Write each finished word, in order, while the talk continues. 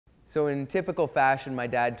So in typical fashion, my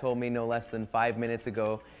dad told me no less than 5 minutes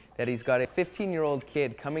ago that he's got a 15-year-old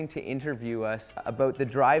kid coming to interview us about the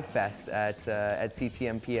Drive Fest at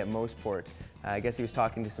CTMP at Mosport. I guess he was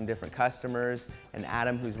talking to some different customers, and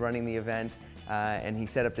Adam, who's running the event, and he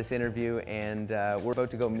set up this interview, and we're about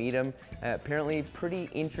to go meet him. Apparently pretty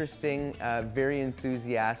interesting, very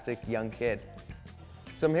enthusiastic young kid.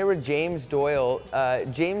 So I'm here with James Doyle.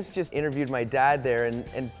 James just interviewed my dad there,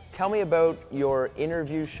 and tell me about your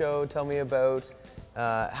interview show. Tell me about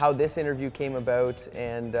how this interview came about,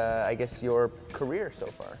 and I guess your career so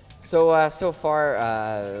far. So far,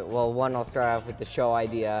 well, one, I'll start off with the show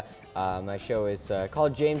idea. My show is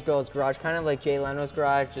called James Doyle's Garage, kind of like Jay Leno's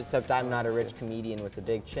Garage, except I'm not a rich comedian with a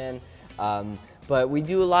big chin. But we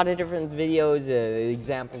do a lot of different videos,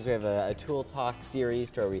 examples. We have a tool talk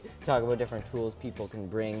series where we talk about different tools people can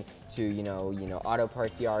bring to, you know, auto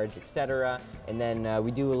parts yards, etc. And then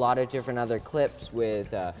we do a lot of different other clips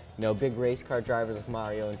with, big race car drivers like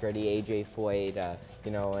Mario Andretti, Foyt,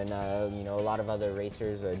 and a lot of other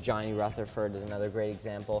racers. Johnny Rutherford is another great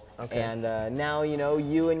example. Okay. And now,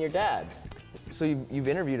 you and your dad. So you've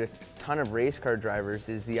interviewed a ton of race car drivers.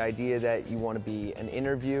 Is the idea that you want to be an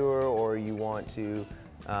interviewer, or you want to,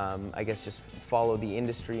 I guess, just follow the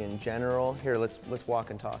industry in general? Here, let's walk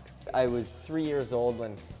and talk. I was 3 years old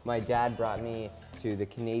when my dad brought me to the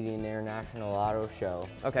Canadian International Auto Show.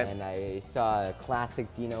 Okay. And I saw a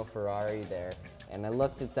classic Dino Ferrari there, and I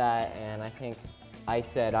looked at that, and I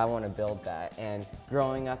said, I want to build that. And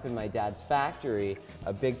growing up in my dad's factory,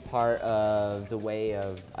 a big part of the way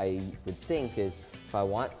I would think is, if I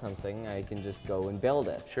want something, I can just go and build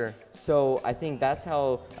it. Sure. So I think that's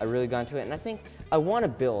how I really got into it. And I think I want to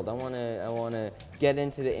build. I want to get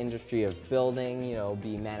into the industry of building,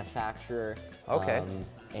 be a manufacturer. Okay.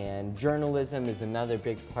 And journalism is another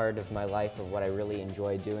big part of my life, of what I really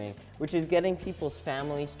enjoy doing, which is getting people's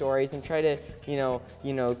family stories and try to,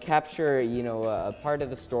 capture, a part of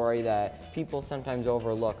the story that people sometimes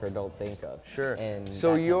overlook or don't think of. Sure. And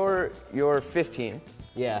so you're 15.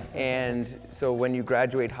 Yeah. And so when you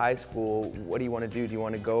graduate high school, what do you want to do? Do you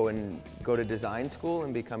want to go to design school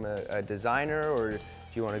and become a designer, or do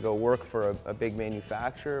you want to go work for a big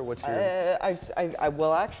manufacturer? What's your...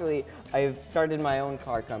 well, actually, I've started my own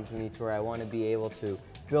car company to where I want to be able to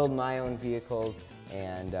build my own vehicles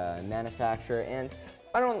and manufacture. And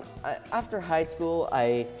after high school,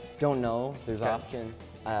 I don't know. There's options.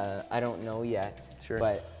 I don't know yet. Sure.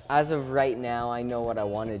 But as of right now, I know what I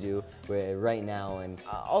want to do right now. And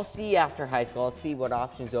I'll see after high school. I'll see what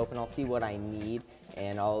options open. I'll see what I need.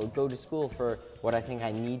 And I'll go to school for what I think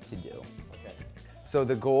I need to do. So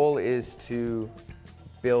the goal is to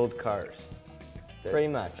build cars? Pretty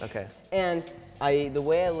much. Okay. And the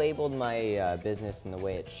way I labeled my business and the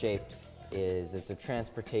way it's shaped is it's a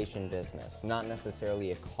transportation business, not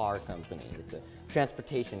necessarily a car company. It's a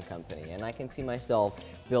transportation company, and I can see myself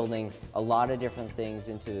building a lot of different things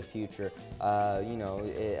into the future,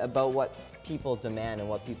 about what people demand and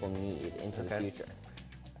what people need into the future.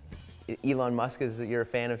 Elon Musk, you're a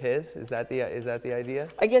fan of his? Is that the idea?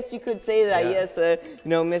 I guess you could say that. Yeah. Yes.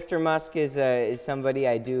 Mr. Musk is somebody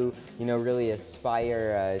I do really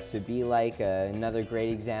aspire to be like. Another great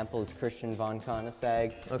example is Christian von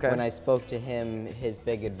Koenigsegg. Okay. When I spoke to him, his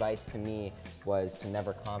big advice to me was to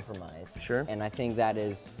never compromise. Sure. And I think that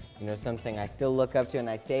is something I still look up to, and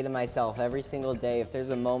I say to myself every single day, if there's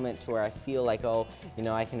a moment to where I feel like,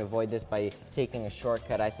 I can avoid this by taking a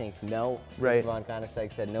shortcut, I think no. Right. Von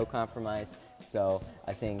Koenigsegg said no compromise. So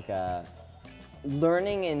I think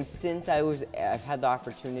learning, and since I've had the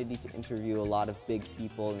opportunity to interview a lot of big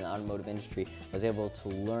people in the automotive industry, I was able to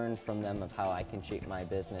learn from them of how I can shape my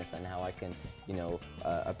business and how I can,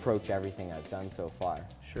 approach everything I've done so far.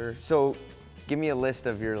 Sure. So give me a list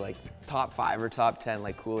of your top 5 or top 10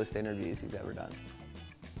 coolest interviews you've ever done.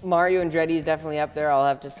 Mario Andretti is definitely up there. I'll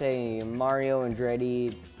have to say Mario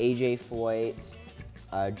Andretti, Foyt,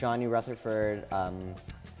 Johnny Rutherford.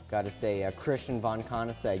 Got to say Christian von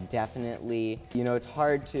Koenigsegg, definitely. It's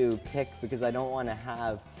hard to pick because I don't want to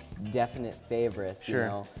have definite favorites.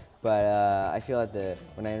 Sure. But I feel like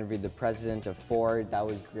when I interviewed the president of Ford, that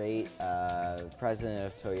was great. President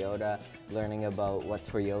of Toyota, learning about what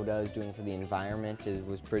Toyota is doing for the environment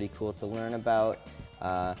was pretty cool to learn about.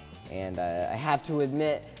 And I have to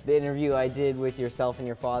admit, the interview I did with yourself and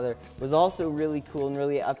your father was also really cool and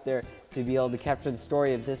really up there to be able to capture the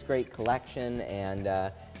story of this great collection and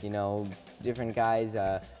different guys.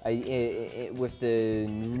 With the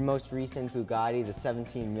most recent Bugatti, the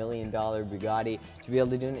 $17 million Bugatti, to be able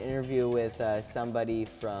to do an interview with somebody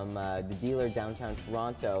from the dealer downtown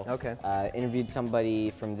Toronto. Okay. Interviewed somebody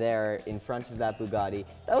from there in front of that Bugatti.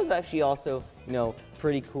 That was actually also, you know,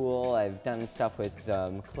 pretty cool. I've done stuff with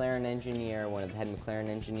McLaren engineer, one of the head McLaren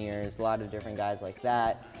engineers, a lot of different guys like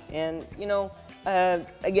that. And, you know,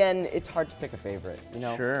 again, it's hard to pick a favorite, you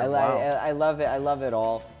know. Sure. I love it. I love it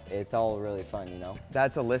all. It's all really fun, you know.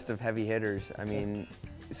 That's a list of heavy hitters. I mean,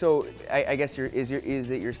 so I guess is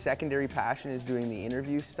it your secondary passion is doing the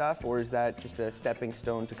interview stuff, or is that just a stepping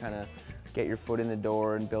stone to kind of get your foot in the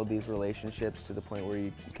door and build these relationships to the point where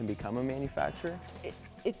you can become a manufacturer?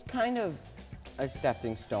 It's kind of a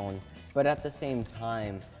stepping stone, but at the same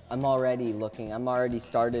time, I'm already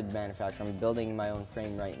started manufacturing. I'm building my own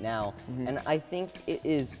frame right now, and I think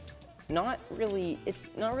it's not really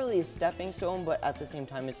a stepping stone, but at the same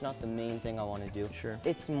time, it's not the main thing I want to do. Sure.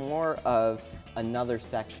 It's more of another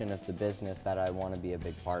section of the business that I want to be a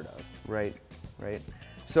big part of. Right, right.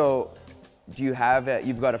 So, do you have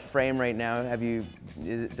you've got a frame right now?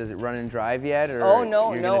 Does it run and drive yet? Or oh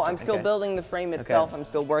no, I'm still building the frame itself. Okay. I'm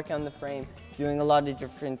still working on the frame, doing a lot of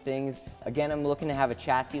different things. Again, I'm looking to have a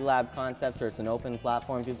chassis lab concept, where it's an open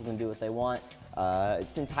platform, people can do what they want.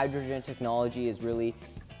 Since hydrogen technology is really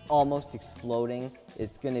almost exploding,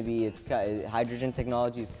 hydrogen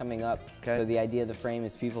technology is coming up. Okay. So the idea of the frame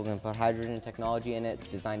is people can put hydrogen technology in it. It's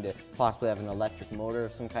designed to possibly have an electric motor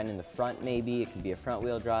of some kind in the front, maybe. It could be a front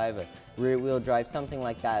wheel drive, a rear wheel drive, something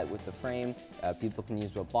like that with the frame. People can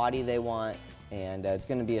use what body they want. And it's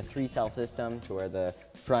going to be a 3-cell system, to where the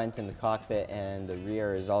front and the cockpit and the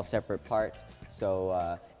rear is all separate parts.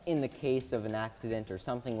 So in the case of an accident or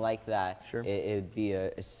something like that, sure, it would be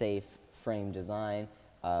a safe frame design.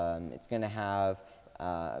 It's going to have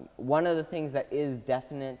one of the things that is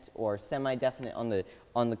definite or semi-definite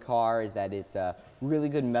on the car is that it's a really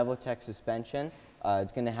good Mevotech suspension.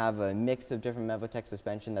 It's going to have a mix of different Mevotech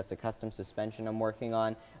suspension. That's a custom suspension I'm working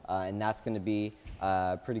on, and that's going to be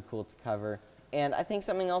pretty cool to cover. And I think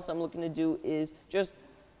something else I'm looking to do is just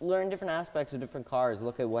learn different aspects of different cars,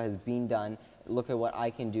 look at what has been done, look at what I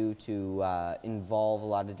can do to involve a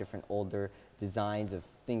lot of different older designs of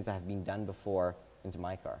things that have been done before into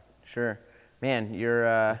my car. Sure. Man,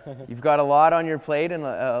 you've got a lot on your plate and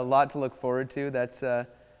a lot to look forward to. That's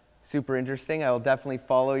super interesting. I'll definitely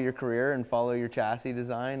follow your career and follow your chassis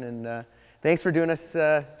design. And thanks for doing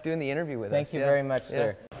the interview with us. Thank you very much,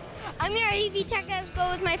 sir. I'm your AV Tech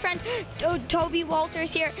Expo with my friend Toby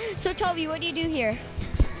Walters here. So Toby, what do you do here?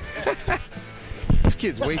 This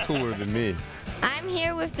kid's way cooler than me. I'm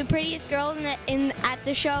here with the prettiest girl at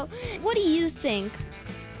the show. What do you think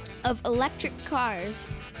of electric cars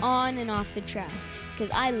on and off the track?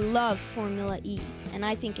 Because I love Formula E, and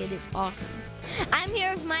I think it is awesome. I'm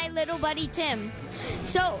here with my little buddy Tim.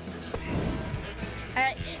 So,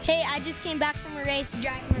 hey, I just came back from a race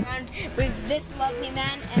driving around with this lovely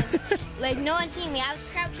man, and like no one's seeing me. I was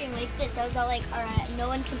crouching like this. I was all like, all right, no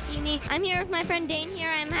one can see me. I'm here with my friend Dane here.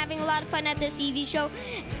 I'm having a lot of fun at this EV show.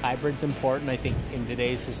 Hybrid's important, I think, in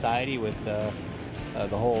today's society with the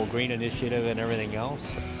whole green initiative and everything else.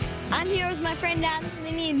 I'm here with my friend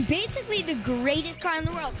Anthony, and basically the greatest car in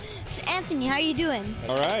the world. So Anthony, how are you doing?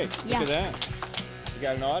 All right, yeah. Look at that. You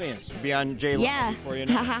got an audience. Be on J-Lo before you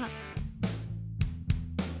know.